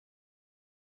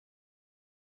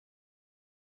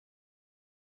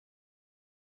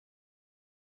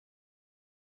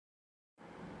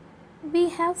We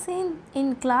have seen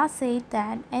in class 8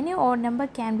 that any odd number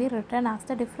can be written as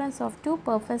the difference of two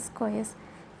perfect squares.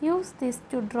 Use this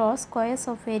to draw squares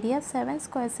of area 7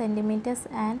 square centimeters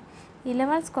and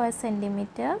 11 square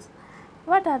centimeters.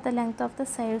 What are the length of the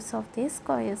sides of these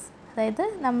squares? അതായത്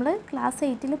നമ്മൾ class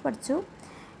 8 പഠിച്ചു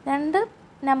രണ്ട്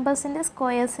നമ്പേഴ്സിൻ്റെ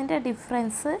സ്ക്വയേഴ്സിൻ്റെ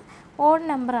difference odd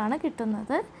നമ്പറാണ്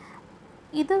കിട്ടുന്നത്.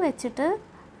 ഇത് വെച്ചിട്ട്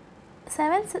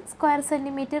 7 square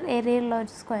centimetre ഏരിയയിലുള്ള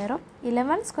ഒരു സ്ക്വയറും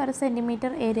 11 സ്ക്വയർ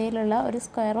സെൻറ്റിമീറ്റർ ഏരിയയിലുള്ള ഒരു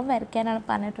സ്ക്വയറും വരയ്ക്കാനാണ്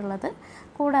പറഞ്ഞിട്ടുള്ളത്.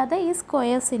 കൂടാതെ ഈ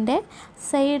സ്ക്വയേഴ്സിൻ്റെ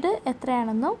സൈഡ്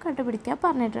എത്രയാണെന്നും കണ്ടുപിടിക്കാൻ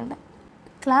പറഞ്ഞിട്ടുണ്ട്.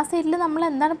 ക്ലാസ് 8 നമ്മൾ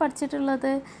എന്താണ്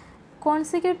പഠിച്ചിട്ടുള്ളത്?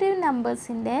 Consecutive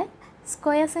നമ്പേഴ്സിൻ്റെ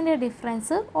സ്ക്വയേഴ്സിൻ്റെ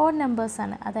difference odd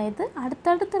നമ്പേഴ്സാണ്. അതായത്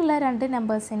അടുത്തടുത്തുള്ള രണ്ട്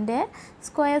നമ്പേഴ്സിൻ്റെ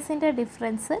സ്ക്വയേഴ്സിൻ്റെ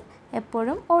ഡിഫറൻസ്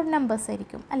എപ്പോഴും ഓഡ് നമ്പേഴ്സ്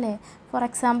ആയിരിക്കും അല്ലേ. ഫോർ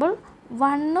എക്സാമ്പിൾ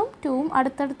 1ഉം 2ഉം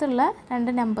അടുത്തടുത്തുള്ള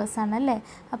രണ്ട് നമ്പേഴ്സാണ് അല്ലേ.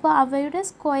 അപ്പോൾ അവയുടെ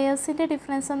സ്ക്വയേഴ്സിൻ്റെ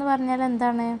ഡിഫറൻസ് എന്ന് പറഞ്ഞാൽ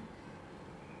എന്താണ്?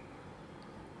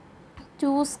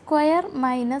 2 സ്ക്വയർ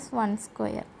മൈനസ് 1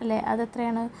 സ്ക്വയർ അല്ലേ.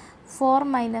 അതെത്രയാണ്?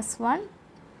 4 മൈനസ് 1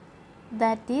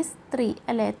 ദാറ്റ് ഈസ് 3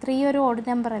 അല്ലേ. 3 ഒരു ഓഡ്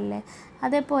നമ്പർ അല്ലേ.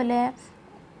 അതേപോലെ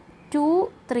 2,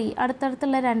 3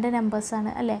 അടുത്തടുത്തുള്ള രണ്ട്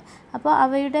നമ്പേഴ്സാണ് അല്ലേ. അപ്പോൾ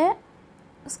അവയുടെ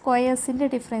സ്ക്വയേഴ്സിൻ്റെ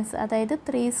ഡിഫറൻസ് അതായത്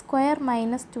 3 സ്ക്വയർ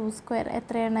മൈനസ് 2 സ്ക്വയർ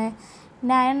എത്രയാണ്?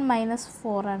 9 മൈനസ്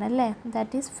 4 ആണ് അല്ലേ.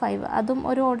 That is 5. അതും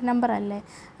ഒരു ഓഡ് നമ്പർ അല്ലേ.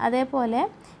 അതേപോലെ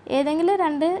ഏതെങ്കിലും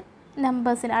രണ്ട്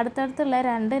നമ്പേഴ്സിന് അടുത്തടുത്തുള്ള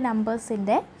രണ്ട്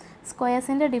നമ്പേഴ്സിൻ്റെ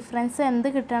സ്ക്വയേഴ്സിൻ്റെ ഡിഫറൻസ് എന്ത്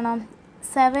കിട്ടണം?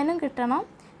 7ഉം കിട്ടണം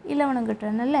 11ഉം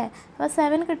കിട്ടണം അല്ലേ. അപ്പോൾ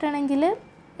 7 കിട്ടണമെങ്കിൽ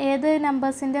ഏത്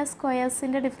നമ്പേഴ്സിൻ്റെ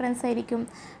സ്ക്വയേഴ്സിൻ്റെ ഡിഫറൻസ് ആയിരിക്കും?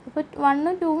 അപ്പോൾ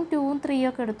 1ഉം 2ഉം 2ഉം 3ഉം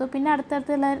ഒക്കെ എടുത്തു. പിന്നെ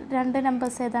അടുത്തടുത്തുള്ള രണ്ട്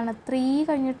നമ്പേഴ്സ് ഏതാണ്? 3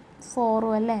 കഴിഞ്ഞ്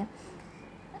 4ഉം അല്ലേ.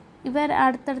 ഇവർ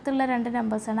അടുത്തടുത്തുള്ള രണ്ട്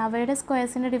നമ്പേഴ്സാണ്. അവയുടെ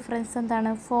സ്ക്വയേഴ്സിൻ്റെ ഡിഫറൻസ് എന്താണ്?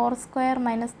 4 square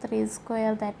minus 3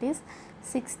 square that is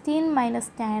 16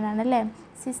 minus 9 ആണല്ലേ.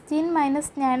 16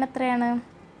 മൈനസ് 9 എത്രയാണ്?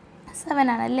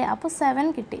 7 ആണല്ലേ. അപ്പോൾ 7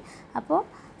 കിട്ടി. അപ്പോൾ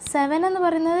 7 എന്ന്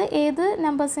പറയുന്നത് ഏത്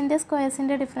നമ്പേഴ്സിൻ്റെ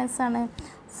സ്ക്വയേഴ്സിൻ്റെ ഡിഫറൻസ് ആണ്?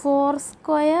 4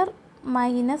 സ്ക്വയർ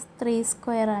മൈനസ് 3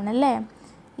 സ്ക്വയർ ആണല്ലേ.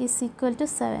 Is equal to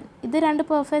 7. ഇത് രണ്ട്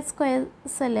പെർഫെക്റ്റ്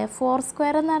സ്ക്വയേഴ്സ് അല്ലേ. 4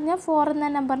 സ്ക്വയർ എന്ന് പറഞ്ഞാൽ 4 എന്ന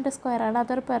നമ്പറിൻ്റെ സ്ക്വയർ ആണ്,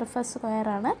 അതൊരു പെർഫെക്റ്റ് സ്ക്വയർ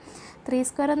ആണ്. 3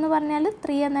 സ്ക്വയർ എന്ന് പറഞ്ഞാൽ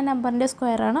 3 എന്ന നമ്പറിൻ്റെ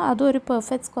സ്ക്വയർ ആണ്, അതും ഒരു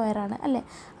പെർഫെക്റ്റ് സ്ക്വയർ ആണ് അല്ലേ.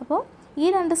 അപ്പോൾ ഈ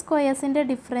രണ്ട് സ്ക്വയേഴ്സിൻ്റെ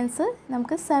ഡിഫറൻസ്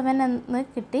നമുക്ക് 7 എന്ന്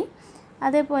കിട്ടി.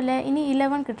 അതേപോലെ ഇനി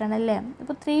 11 കിട്ടണം അല്ലേ.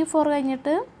 അപ്പോൾ 3, 4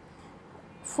 കഴിഞ്ഞിട്ട്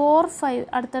 4, 5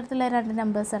 അടുത്തടുത്തുള്ള രണ്ട്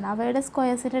നമ്പേഴ്സാണ്. അവയുടെ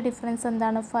സ്ക്വയേഴ്സിൻ്റെ ഡിഫറൻസ്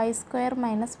എന്താണ്? 5 സ്ക്വയർ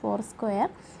മൈനസ് 4 സ്ക്വയർ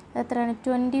എത്രയാണ്?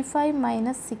 25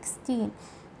 മൈനസ് 16.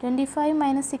 25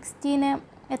 മൈനസ് 16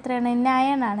 എത്രയാണ്?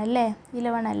 9 ആണല്ലേ,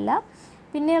 11 അല്ല.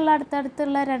 പിന്നെയുള്ള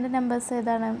അടുത്തടുത്തുള്ള രണ്ട് നമ്പേഴ്സ്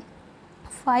ഏതാണ്?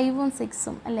 5ഉം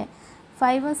 6ഉം അല്ലേ.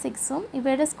 5ഉം 6ഉം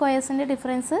ഇവയുടെ സ്ക്വയേഴ്സിൻ്റെ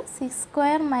difference 6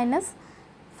 square minus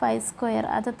 5 square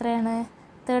അതെത്രയാണ്?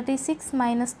 36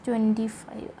 minus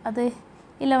 25 അത്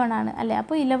 11 ആണ് അല്ലേ.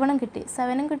 അപ്പോൾ 11ഉം കിട്ടി,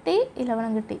 7ഉം കിട്ടി,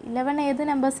 11ഉം കിട്ടി. 11 ഏത്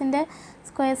നമ്പേഴ്സിൻ്റെ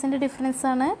സ്ക്വയേഴ്സിൻ്റെ ഡിഫറൻസ്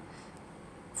ആണ്?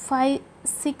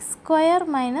 6 സ്ക്വയർ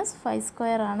മൈനസ് 5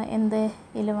 സ്ക്വയർ ആണ് എന്ത്?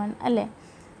 11 അല്ലേ.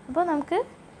 അപ്പോൾ നമുക്ക്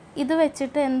ഇത്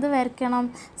വെച്ചിട്ട് എന്ത് വരയ്ക്കണം?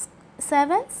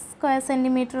 7 സ്ക്വയർ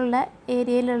സെൻറ്റിമീറ്ററുള്ള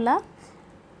ഏരിയയിലുള്ള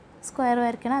സ്ക്വയർ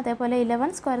വരയ്ക്കണം. അതേപോലെ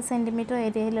 11 സ്ക്വയർ സെൻറ്റിമീറ്റർ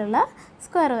ഏരിയയിലുള്ള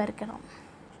സ്ക്വയർ വരയ്ക്കണം.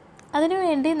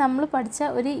 അതിനുവേണ്ടി നമ്മൾ പഠിച്ച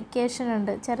ഒരു ഇക്വേഷൻ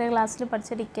ഉണ്ട്, ചെറിയ ക്ലാസ്സിൽ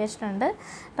പഠിച്ചൊരു ഇക്വേഷൻ ഉണ്ട്.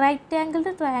 റൈറ്റ്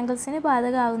ആംഗിൾഡ് ട്രയാങ്കിൾസിന്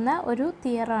ബാധകമാകുന്ന ഒരു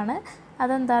തിയറാണ്.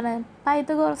 അതെന്താണ്?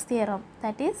 Pythagoras theorem.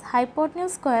 That is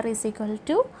hypotenuse square is equal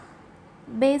to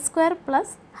base square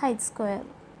plus height square.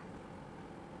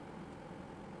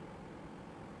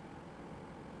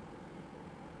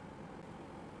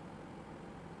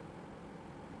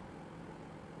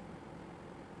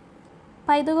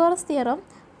 Pythagoras theorem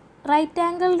right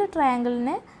angled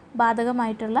ട്രയാങ്കിളിന്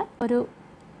ബാധകമായിട്ടുള്ള ഒരു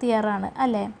തിയറാണ്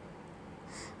അല്ലേ.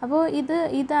 അപ്പോൾ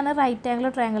ഇതാണ് right angle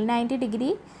triangle. 90 degree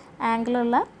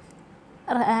ആംഗിളുള്ള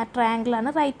ട്രയാങ്കിളാണ്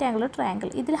right angle triangle.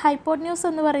 ഇതിൽ ഹൈപ്പോട്ടന്യൂസ്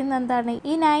എന്ന് പറയുന്നത് എന്താണ്?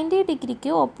 ഈ 90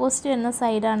 ഡിഗ്രിക്ക് ഓപ്പോസിറ്റ് വരുന്ന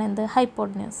സൈഡാണ് എന്ത്?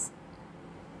 ഹൈപ്പോട്ടന്യൂസ്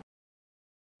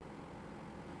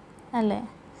അല്ലേ.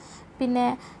 പിന്നെ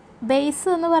ബേസ്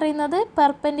എന്ന് പറയുന്നത്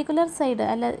പെർപെൻഡിക്കുലർ സൈഡ്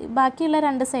അല്ല, ബാക്കിയുള്ള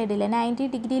രണ്ട് സൈഡില്ലേ 90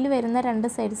 ഡിഗ്രിയിൽ വരുന്ന രണ്ട്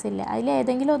സൈഡ്സ് ഇല്ലേ, അതിൽ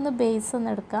ഏതെങ്കിലും ഒന്ന് ബേസ്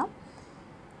ഒന്ന് എടുക്കാം,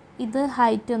 ഇത്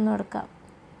ഹൈറ്റ് ഒന്നും എടുക്കാം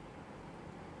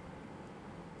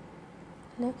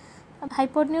അല്ലേ.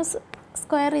 Hypotenuse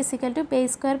square is equal to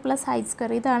base square plus height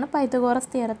square. ഇതാണ് പൈതഗോറസ്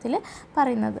തിയറത്തിൽ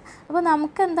പറയുന്നത്. അപ്പോൾ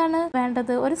നമുക്ക് എന്താണ്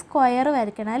വേണ്ടത്? ഒരു സ്ക്വയർ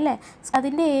വരയ്ക്കണം അല്ലേ.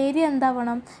 അതിൻ്റെ ഏരിയ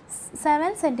എന്താവണം?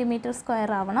 7 സെൻറ്റിമീറ്റർ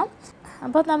സ്ക്വയർ ആവണം.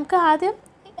 അപ്പോൾ നമുക്ക് ആദ്യം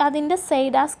അതിൻ്റെ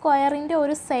സൈഡ്, ആ സ്ക്വയറിൻ്റെ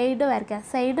ഒരു സൈഡ് വരയ്ക്കാം.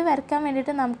 സൈഡ് വരയ്ക്കാൻ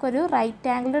വേണ്ടിയിട്ട് നമുക്കൊരു റൈറ്റ്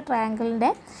ആംഗിൾ ട്രയാങ്കിളിൻ്റെ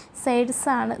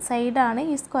സൈഡാണ്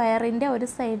ഈ സ്ക്വയറിൻ്റെ ഒരു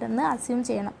സൈഡെന്ന് അസ്യൂം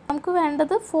ചെയ്യണം. നമുക്ക്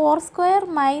വേണ്ടത് 4 square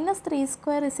minus 3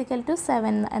 square is equal to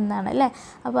 7 എന്നാണ് അല്ലേ.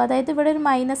 അപ്പോൾ അതായത് ഇവിടെ ഒരു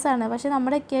മൈനസ് ആണ്, പക്ഷേ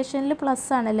നമ്മുടെ ഇക്വേഷനിൽ പ്ലസ്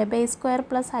ആണല്ലേ, base square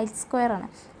plus height square ആണ്.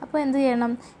 അപ്പോൾ എന്ത്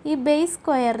ചെയ്യണം, ഈ ബേസ്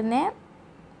സ്ക്വയറിനെ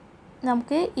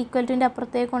നമുക്ക് ഈക്വൽ ടുവിൻ്റെ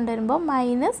അപ്പുറത്തേക്ക് കൊണ്ടുവരുമ്പോൾ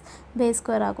മൈനസ് ബേസ്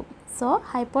സ്ക്വയർ ആകും. So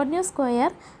hypotenuse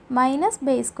square minus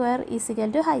base square is equal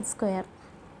to height square.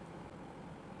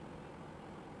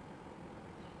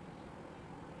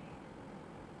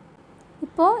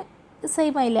 ഇപ്പോൾ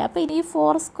സെയിം ആയില്ലേ. അപ്പോൾ ഇനി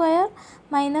 4 square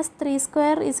minus 3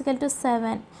 square is equal to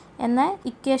 7 എന്ന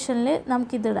ഇക്വേഷനിൽ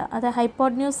നമുക്കിതിടാം. അത്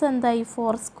ഹൈപ്പോട്ടന്യൂസ് എന്തായി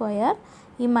 4 സ്ക്വയർ,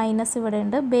 ഈ മൈനസ് ഇവിടെ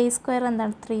ഉണ്ട്, ബേസ് സ്ക്വയർ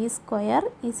എന്താണ് 3 സ്ക്വയർ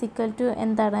ഇസിക്കൽ ടു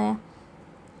എന്താണ്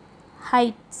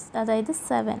ഹൈറ്റ്സ്, അതായത്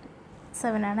 7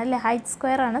 ആണ് അല്ലേ, ഹൈറ്റ്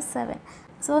സ്ക്വയർ ആണ് 7.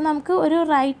 സോ നമുക്ക് ഒരു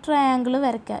റൈറ്റ് ട്രയാങ്കിൾ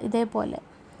വരയ്ക്കാം ഇതേപോലെ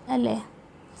അല്ലേ.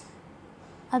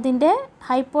 അതിൻ്റെ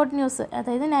ഹൈപ്പോട്ടന്യൂസ്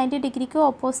അതായത് 90 ഡിഗ്രിക്ക്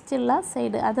ഓപ്പോസിറ്റുള്ള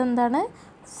സൈഡ് അതെന്താണ്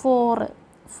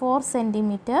 4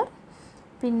 സെൻറ്റിമീറ്റർ.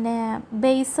 പിന്നെ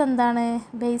ബേസ് എന്താണ്,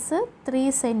 ബേസ് 3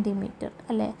 സെൻറ്റിമീറ്റർ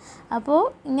അല്ലേ. അപ്പോൾ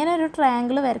ഇങ്ങനെ ഒരു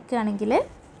ട്രയാങ്കിൾ വരയ്ക്കുകയാണെങ്കിൽ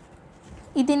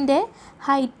ഇതിൻ്റെ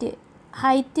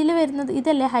ഹൈറ്റിൽ വരുന്നത്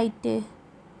ഇതല്ലേ ഹൈറ്റ്,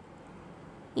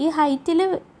 ഈ ഹൈറ്റിൽ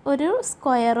ഒരു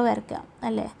സ്ക്വയർ വരയ്ക്കാം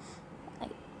അല്ലേ.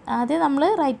 ആദ്യം നമ്മൾ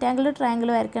റൈറ്റ് ആംഗിൾ ട്രയാങ്കിൾ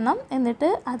വരയ്ക്കണം, എന്നിട്ട്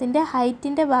അതിൻ്റെ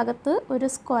ഹൈറ്റിൻ്റെ ഭാഗത്ത് ഒരു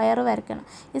സ്ക്വയർ വരയ്ക്കണം.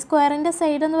 ഈ സ്ക്വയറിൻ്റെ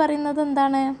സൈഡ് എന്ന് പറയുന്നത്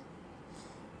എന്താണ്,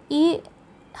 ഈ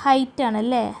ഹൈറ്റാണ്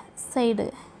അല്ലേ സൈഡ്.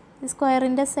 ഈ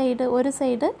സ്ക്വയറിൻ്റെ സൈഡ് ഒരു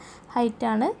സൈഡ്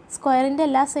ഹൈറ്റാണ്, സ്ക്വയറിൻ്റെ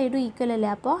എല്ലാ സൈഡും ഈക്വൽ അല്ലേ,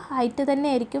 അപ്പോൾ ഹൈറ്റ് തന്നെ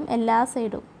ആയിരിക്കും എല്ലാ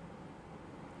സൈഡും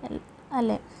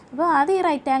അല്ലേ. അപ്പോൾ ആദ്യം ഈ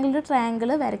റൈറ്റ് ആംഗിൾ ട്രയാങ്കിൾ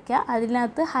വരയ്ക്കുക,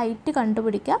 അതിനകത്ത് ഹൈറ്റ്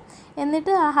കണ്ടുപിടിക്കുക,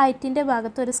 എന്നിട്ട് ആ ഹൈറ്റിൻ്റെ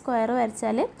ഭാഗത്ത് ഒരു സ്ക്വയർ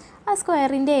വരച്ചാൽ ആ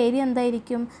സ്ക്വയറിൻ്റെ ഏരിയ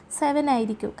എന്തായിരിക്കും 7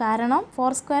 ആയിരിക്കും. കാരണം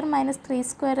 4 സ്ക്വയർ മൈനസ് 3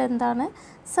 സ്ക്വയർ എന്താണ്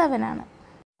 7 ആണ്.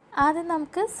 ആദ്യം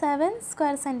നമുക്ക് 7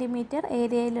 സ്ക്വയർ സെൻറ്റിമീറ്റർ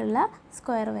ഏരിയയിലുള്ള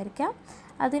സ്ക്വയർ വരയ്ക്കാം.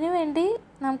 അതിനുവേണ്ടി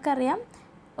നമുക്കറിയാം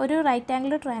ഒരു റൈറ്റ്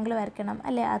ആംഗിൾ ട്രയാങ്കിൾ വരയ്ക്കണം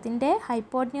അല്ലേ. അതിൻ്റെ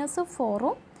ഹൈപ്പോട്ടന്യൂസ്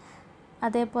 4ഉം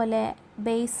അതേപോലെ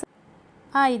ബേസ്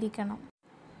ആയിരിക്കണം.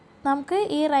 നമുക്ക്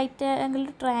ഈ റൈറ്റ് ആംഗിൾ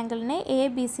ട്രയാങ്കിളിനെ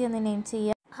ABC എന്ന് നെയിം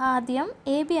ചെയ്യാം. ആദ്യം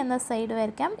AB എന്ന സൈഡ്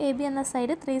വരയ്ക്കാം. AB എന്ന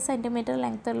സൈഡ് 3 സെൻറ്റിമീറ്റർ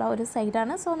ലെങ്ത് ഉള്ള ഒരു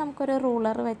സൈഡാണ്. സോ നമുക്കൊരു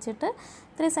റൂളർ വെച്ചിട്ട്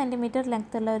 3 സെൻറ്റിമീറ്റർ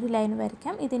ലെങ്ത് ഉള്ള ഒരു ലൈൻ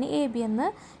വരയ്ക്കാം. ഇതിന് AB എന്ന്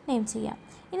നെയിം ചെയ്യാം.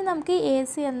 ഇനി നമുക്ക്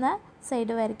AC എന്ന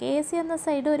സൈഡ് വരയ്ക്കാം. AC എന്ന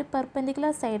സൈഡ് ഒരു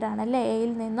പെർപെൻഡിക്കുലർ സൈഡാണ് അല്ലേ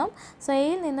എയിൽ നിന്നും. സോ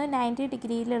എയിൽ നിന്നും 90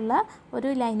 ഡിഗ്രിയിലുള്ള ഒരു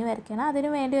ലൈൻ വരയ്ക്കണം. അതിന്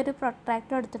വേണ്ടി ഒരു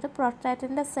പ്രൊട്രാക്ടർ എടുത്തിട്ട്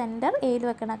പ്രൊട്രാക്ടറിൻ്റെ സെൻറ്റർ എയിൽ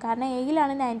വെക്കണം, കാരണം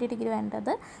എയിലാണ് 90 ഡിഗ്രി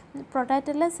വേണ്ടത്.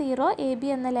 പ്രൊട്രാക്ടറിലെ 0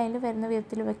 AB എന്ന ലൈനിൽ വരുന്ന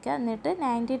വിധത്തിൽ വെക്കുക, എന്നിട്ട്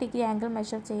 90 ഡിഗ്രി ആംഗിൾ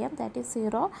മെഷർ ചെയ്യാം. ദാറ്റ് ഈസ്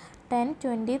 0, 10,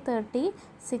 20, 30,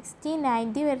 60,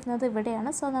 90 വരുന്നത്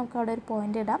ഇവിടെയാണ്. സോ നമുക്ക് അവിടെ ഒരു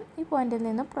പോയിൻ്റ് ഇടാം. ഈ പോയിന്റിൽ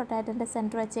നിന്നും പ്രൊട്രാക്ടറിൻ്റെ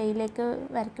സെൻറ്റർ വെച്ച് എയിലേക്ക്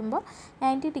വരയ്ക്കുമ്പോൾ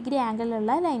 90 ഡിഗ്രി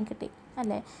ആംഗിളിലുള്ള ലൈൻ കിട്ടി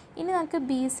അല്ലേ. ഇനി നമുക്ക്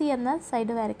BC എന്ന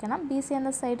സൈഡ് വരയ്ക്കണം. BC എന്ന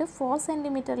സൈഡ് 4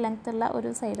 സെൻറ്റിമീറ്റർ ലെങ്ത് ഉള്ള ഒരു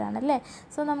സൈഡാണ് അല്ലേ.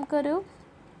 സോ നമുക്കൊരു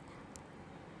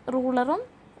റൂളറും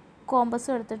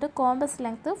കോമ്പസും എടുത്തിട്ട് കോമ്പസ്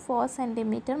ലെങ്ത് 4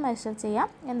 സെൻറ്റിമീറ്റർ മെഷർ ചെയ്യാം.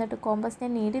 എന്നിട്ട് കോമ്പസിൻ്റെ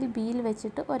നീഡിൽ Bയിൽ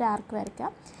വെച്ചിട്ട് ഒരു ആർക്ക്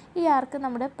വരയ്ക്കാം. ഈ ആർക്ക്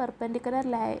നമ്മുടെ പെർപെൻഡിക്കുലർ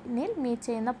ലൈനിൽ മീറ്റ്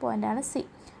ചെയ്യുന്ന പോയിൻ്റാണ് C.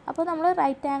 അപ്പോൾ നമ്മൾ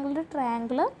റൈറ്റ് ആംഗിൾ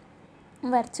ട്രയാങ്കിൾ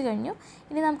വരച്ചു കഴിഞ്ഞു.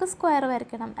 ഇനി നമുക്ക് സ്ക്വയർ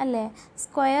വരയ്ക്കണം അല്ലേ.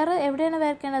 സ്ക്വയർ എവിടെയാണ്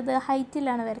വരയ്ക്കേണ്ടത്,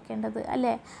 ഹൈറ്റിലാണ് വരയ്ക്കേണ്ടത്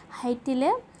അല്ലേ. ഹൈറ്റിൽ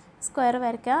സ്ക്വയർ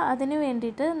വരയ്ക്കുക. അതിന്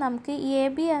വേണ്ടിയിട്ട് നമുക്ക്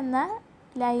AB എന്ന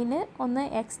ലൈന് ഒന്ന്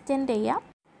എക്സ്റ്റെൻഡ് ചെയ്യാം.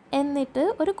 എന്നിട്ട്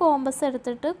ഒരു കോമ്പസ്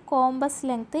എടുത്തിട്ട് കോമ്പസ്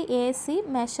ലെങ്ത്ത് AC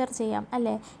മെഷർ ചെയ്യാം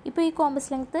അല്ലേ. ഇപ്പോൾ ഈ കോമ്പസ്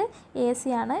ലെങ്ത്ത്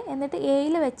AC ആണ്. എന്നിട്ട്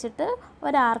Aയിൽ വെച്ചിട്ട്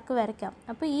ഒരു ആർക്ക് വരയ്ക്കാം.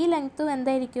 അപ്പോൾ ഈ ലെങ്ത്തും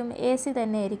എന്തായിരിക്കും AC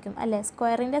തന്നെ ആയിരിക്കും അല്ലേ.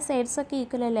 സ്ക്വയറിൻ്റെ സൈഡ്സൊക്കെ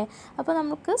ഈക്വൽ അല്ലേ. അപ്പോൾ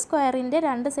നമുക്ക് സ്ക്വയറിൻ്റെ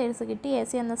 2 സൈഡ്സ് കിട്ടി,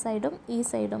 AC എന്ന സൈഡും ഈ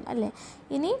സൈഡും അല്ലേ.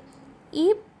 ഇനി ഈ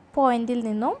പോയിന്റിൽ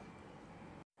നിന്നും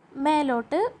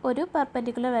മേലോട്ട് ഒരു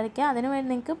പെർപെൻഡിക്കുലർ വരയ്ക്കാം. അതിനുവേണ്ടി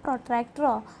നിങ്ങൾക്ക്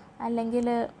പ്രൊട്രാക്ടറോ അല്ലെങ്കിൽ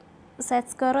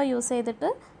സെറ്റ് സ്ക്വയറോ യൂസ് ചെയ്തിട്ട്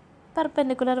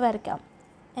പെർപെൻഡിക്കുലർ വരയ്ക്കാം.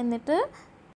 എന്നിട്ട്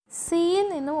സിയിൽ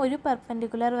നിന്നും ഒരു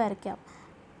പെർപെൻഡിക്കുലർ വരയ്ക്കാം.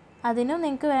 അതിനും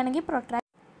നിങ്ങൾക്ക് വേണമെങ്കിൽ പ്രൊട്രാക്ട്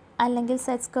അല്ലെങ്കിൽ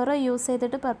സെറ്റ് സ്ക്വയറോ യൂസ്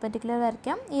ചെയ്തിട്ട് പെർപെൻഡിക്കുലർ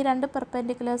വരയ്ക്കാം. ഈ 2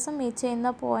 പെർപെൻഡിക്കുലേഴ്സും മീറ്റ്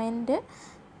ചെയ്യുന്ന പോയിൻ്റ്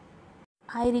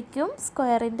ആയിരിക്കും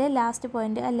സ്ക്വയറിൻ്റെ ലാസ്റ്റ്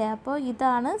പോയിൻ്റ് അല്ലേ. അപ്പോൾ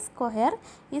ഇതാണ് സ്ക്വയർ.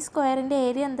 ഈ സ്ക്വയറിൻ്റെ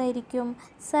ഏരിയ എന്തായിരിക്കും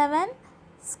 7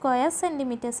 സ്ക്വയർ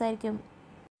സെൻറ്റിമീറ്റേഴ്സ് ആയിരിക്കും.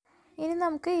 ഇനി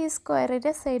നമുക്ക് ഈ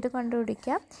സ്ക്വയറിൻ്റെ സൈഡ്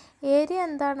കണ്ടുപിടിക്കാം. ഏരിയ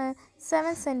എന്താണ്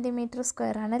 7 സെൻറ്റിമീറ്റർ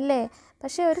സ്ക്വയർ ആണല്ലേ.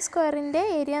 പക്ഷേ ഒരു സ്ക്വയറിൻ്റെ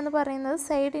ഏരിയ എന്ന് പറയുന്നത്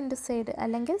സൈഡ് ഇൻറ്റു സൈഡ്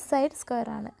അല്ലെങ്കിൽ സൈഡ് സ്ക്വയർ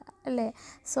ആണ് അല്ലേ.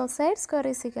 So side square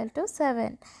is equal to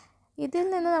 7. ഇതിൽ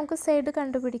നിന്ന് നമുക്ക് സൈഡ്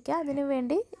കണ്ടുപിടിക്കാം. അതിനു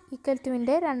വേണ്ടി ഈക്വൽ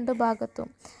ടുവിൻ്റെ 2 ഭാഗത്തും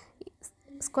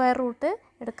സ്ക്വയർ റൂട്ട്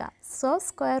എടുക്കാം. So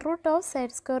square root of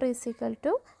side square is equal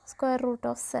to square root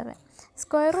of 7.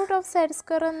 Square root of side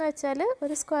square എന്ന് വെച്ചാൽ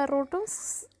ഒരു സ്ക്വയർ റൂട്ടും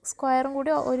സ്ക്വയറും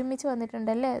കൂടി ഒരുമിച്ച്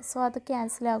വന്നിട്ടുണ്ടല്ലേ. സോ അത്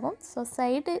ക്യാൻസലാകും. സോ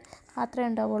സൈഡ് മാത്രമേ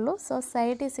ഉണ്ടാവുള്ളൂ. So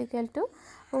side is equal to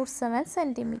 √7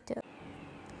 centimetre.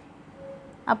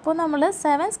 അപ്പോൾ നമ്മൾ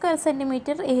 7 സ്ക്വയർ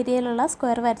സെൻറ്റിമീറ്റർ ഏരിയയിലുള്ള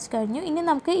സ്ക്വയർ വരച്ച് കഴിഞ്ഞു. ഇനി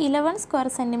നമുക്ക് 11 സ്ക്വയർ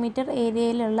സെൻറ്റിമീറ്റർ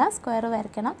ഏരിയയിലുള്ള സ്ക്വയർ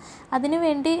വരയ്ക്കണം.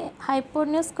 അതിനുവേണ്ടി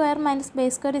hypotenuse square minus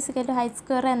base square is equal to height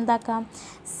square എന്താക്കാം?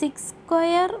 6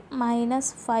 square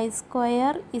minus 5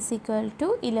 square is equal to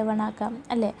 11 ആക്കാം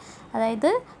അല്ലേ. അതായത്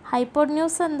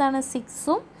ഹൈപ്പോട്ന്യൂസ് എന്താണ്?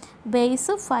 6ഉം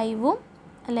ബേസ് 5ഉം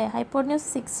അല്ലേ.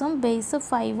 ഹൈപ്പോട്ന്യൂസ് 6ഉം ബേസ്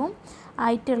 5ഉം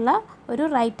ആയിട്ടുള്ള ഒരു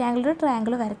റൈറ്റ് ആംഗിൾ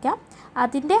ട്രയാങ്കിൾ വരയ്ക്കാം.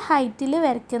 അതിൻ്റെ ഹൈറ്റിൽ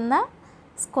വരയ്ക്കുന്ന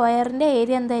സ്ക്വയറിൻ്റെ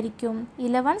ഏരിയ എന്തായിരിക്കും?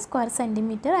 11 സ്ക്വയർ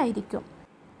സെൻറ്റിമീറ്റർ ആയിരിക്കും.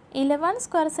 11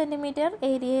 സ്ക്വയർ സെൻറ്റിമീറ്റർ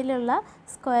ഏരിയയിലുള്ള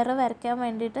സ്ക്വയർ വരയ്ക്കാൻ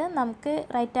വേണ്ടിയിട്ട് നമുക്ക്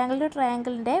റൈറ്റ് ആംഗിൾ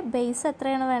ട്രയാങ്കിളിൻ്റെ ബേസ്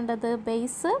എത്രയാണ് വേണ്ടത്?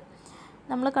 ബേസ്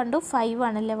നമ്മൾ കണ്ടു 5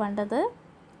 ആണല്ലേ വേണ്ടത്.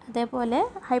 അതേപോലെ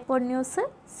ഹൈപ്പോട്ന്യൂസ്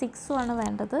 6ഉം ആണ്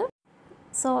വേണ്ടത്.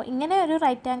 സോ ഇങ്ങനെ ഒരു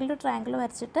റൈറ്റ് ആംഗിൾ ട്രയാങ്കിൾ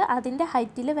വരച്ചിട്ട് അതിൻ്റെ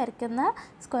ഹൈറ്റിൽ വരയ്ക്കുന്ന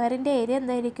സ്ക്വയറിൻ്റെ ഏരിയ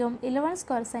എന്തായിരിക്കും? 11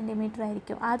 സ്ക്വയർ സെൻറ്റിമീറ്റർ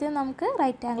ആയിരിക്കും. ആദ്യം നമുക്ക്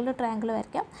റൈറ്റ് ആംഗിൾ ട്രയാങ്കിൾ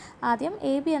വരയ്ക്കാം. ആദ്യം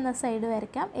എ ബി എന്ന സൈഡ്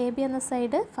വരയ്ക്കാം. എ ബി എന്ന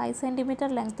സൈഡ് 5 സെൻറ്റിമീറ്റർ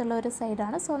ലെങ്ത് ഉള്ള ഒരു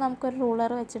സൈഡാണ്. സോ നമുക്കൊരു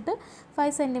റൂളർ വെച്ചിട്ട്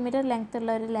 5 സെൻറ്റിമീറ്റർ ലെങ്ത്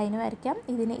ഉള്ള ഒരു ലൈൻ വരയ്ക്കാം.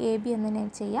 ഇതിന് എ ബി എന്ന് നെയിം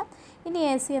ചെയ്യാം. ഇനി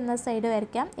എ സി എന്ന സൈഡ്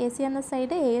വരയ്ക്കാം. എ സി എന്ന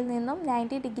സൈഡ് എയിൽ നിന്നും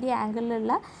 90 ഡിഗ്രി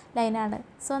ആംഗിളിലുള്ള ലൈനാണ്.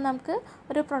 സോ നമുക്ക്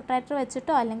ഒരു പ്രൊട്രാക്ടർ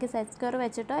വെച്ചിട്ടോ അല്ലെങ്കിൽ സെറ്റ് സ്ക്വയർ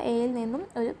വെച്ചിട്ടോ എയിൽ നിന്നും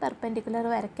ഒരു പെർപെൻഡിക്കുലർ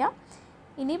വരയ്ക്കാം.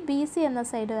 ഇനി ബി സി എന്ന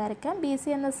സൈഡ് വരയ്ക്കാം. ബി സി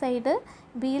എന്ന സൈഡ്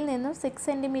ബിയിൽ നിന്നും 6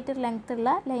 സെൻറ്റിമീറ്റർ ലെങ്ത് ഉള്ള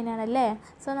ലൈനാണല്ലേ.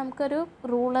 സോ നമുക്കൊരു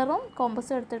റൂളറും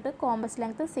കോമ്പസും എടുത്തിട്ട് കോമ്പസ്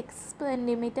ലെങ്ത് 6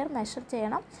 സെൻറ്റിമീറ്റർ മെഷർ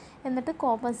ചെയ്യണം. എന്നിട്ട്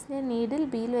കോമ്പസിൻ്റെ നീഡിൽ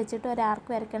ബിയിൽ വെച്ചിട്ട് ഒരു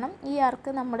ആർക്ക് വരയ്ക്കണം. ഈ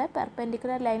ആർക്ക് നമ്മുടെ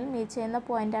പെർപെൻഡിക്കുലർ ലൈനിൽ മീറ്റ് ചെയ്യുന്ന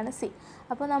പോയിൻ്റാണ് സി.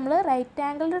 അപ്പോൾ നമ്മൾ റൈറ്റ്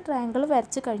ആംഗിൾ ട്രയാങ്കിൾ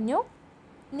വരച്ച് കഴിഞ്ഞു.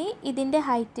 ഇനി ഇതിൻ്റെ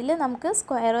ഹൈറ്റിൽ നമുക്ക്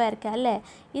സ്ക്വയർ വരയ്ക്കാം അല്ലേ.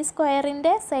 ഈ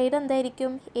സ്ക്വയറിൻ്റെ സൈഡ്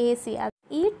എന്തായിരിക്കും? A C.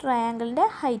 ഈ ട്രയാങ്കിളിൻ്റെ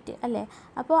ഹൈറ്റ് അല്ലേ.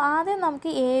 അപ്പോൾ ആദ്യം നമുക്ക്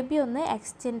എ ബി ഒന്ന്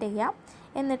എക്സ്റ്റെൻഡ് ചെയ്യാം.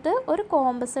 എന്നിട്ട് ഒരു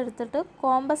കോമ്പസ് എടുത്തിട്ട്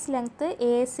compass length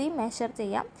A C measure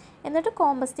ചെയ്യാം. എന്നിട്ട്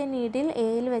കോമ്പസിൻ്റെ നീഡിൽ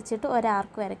എയിൽ വെച്ചിട്ട് ഒരു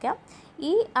ആർക്ക് വരയ്ക്കാം.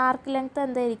 ഈ ആർക്ക് ലെങ്ത്ത്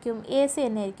എന്തായിരിക്കും? എ സി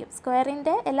തന്നെ ആയിരിക്കും.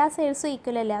 സ്ക്വയറിൻ്റെ എല്ലാ സൈഡ്സും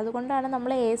ഈക്വൽ അല്ലേ, അതുകൊണ്ടാണ്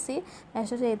നമ്മൾ എ സി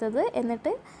മെഷർ ചെയ്തത്.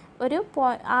 എന്നിട്ട് ഒരു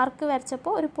ആർക്ക്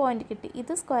വരച്ചപ്പോൾ ഒരു പോയിൻ്റ് കിട്ടി.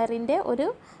 ഇത് സ്ക്വയറിൻ്റെ ഒരു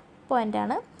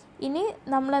പോയിൻ്റാണ്. ഇനി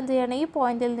നമ്മൾ എന്ത് ചെയ്യണം? ഈ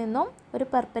പോയിന്റിൽ നിന്നും ഒരു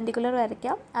പെർപെൻഡിക്കുലർ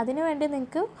വരയ്ക്കാം. അതിനുവേണ്ടി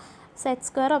നിങ്ങൾക്ക് സെറ്റ്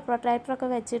സ്ക്വയറോ പ്രൊട്രാക്ടറൊക്കെ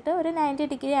വെച്ചിട്ട് ഒരു 90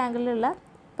 ഡിഗ്രി ആംഗിളിലുള്ള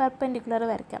പെർപെൻഡിക്കുലർ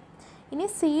വരയ്ക്കാം. ഇനി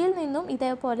സിയിൽ നിന്നും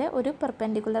ഇതേപോലെ ഒരു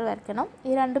പെർപെൻഡിക്കുലർ വരയ്ക്കണം.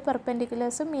 ഈ രണ്ട്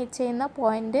പെർപെൻഡിക്കുലേഴ്സും മീറ്റ് ചെയ്യുന്ന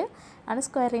പോയിൻ്റ് ആണ്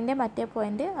സ്ക്വയറിൻ്റെ മറ്റേ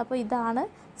പോയിൻ്റ്. അപ്പോൾ ഇതാണ്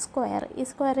സ്ക്വയർ. ഈ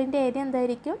സ്ക്വയറിൻ്റെ ഏരിയ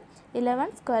എന്തായിരിക്കും?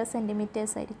 11 സ്ക്വയർ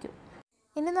സെൻറ്റിമീറ്റേഴ്സ് ആയിരിക്കും.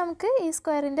 ഇനി നമുക്ക് ഈ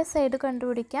സ്ക്വയറിൻ്റെ സൈഡ്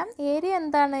കണ്ടുപിടിക്കാം. ഏരിയ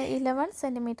എന്താണ്? 11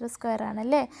 സെൻറ്റിമീറ്റർ സ്ക്വയർ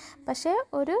ആണല്ലേ. പക്ഷേ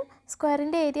ഒരു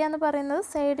സ്ക്വയറിൻ്റെ ഏരിയ എന്ന് പറയുന്നത്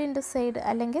സൈഡ് ഇൻറ്റു സൈഡ്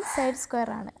അല്ലെങ്കിൽ സൈഡ് സ്ക്വയർ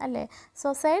ആണ് അല്ലേ. So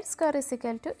side square is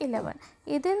equal to 11.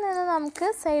 ഇതിൽ നിന്ന് നമുക്ക്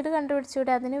സൈഡ്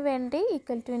കണ്ടുപിടിച്ചുകൂടെ. അതിനു വേണ്ടി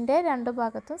ഈക്വൽ ടുവിൻ്റെ രണ്ട്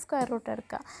ഭാഗത്തും സ്ക്വയർ റൂട്ട്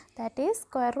എടുക്കാം. That is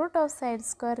square root of side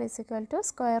square is equal to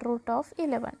square root of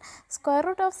 11. Square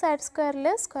root of side സ്ക്വയറിൽ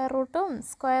സ്ക്വയർ റൂട്ടും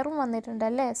സ്ക്വയറും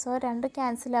വന്നിട്ടുണ്ടല്ലേ. സോ രണ്ട്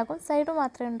ക്യാൻസലാകും, സൈഡ്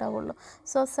മാത്രമേ ഉണ്ടാവുള്ളൂ.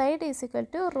 So side is equal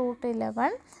to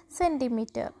 √11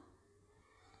 centimetre.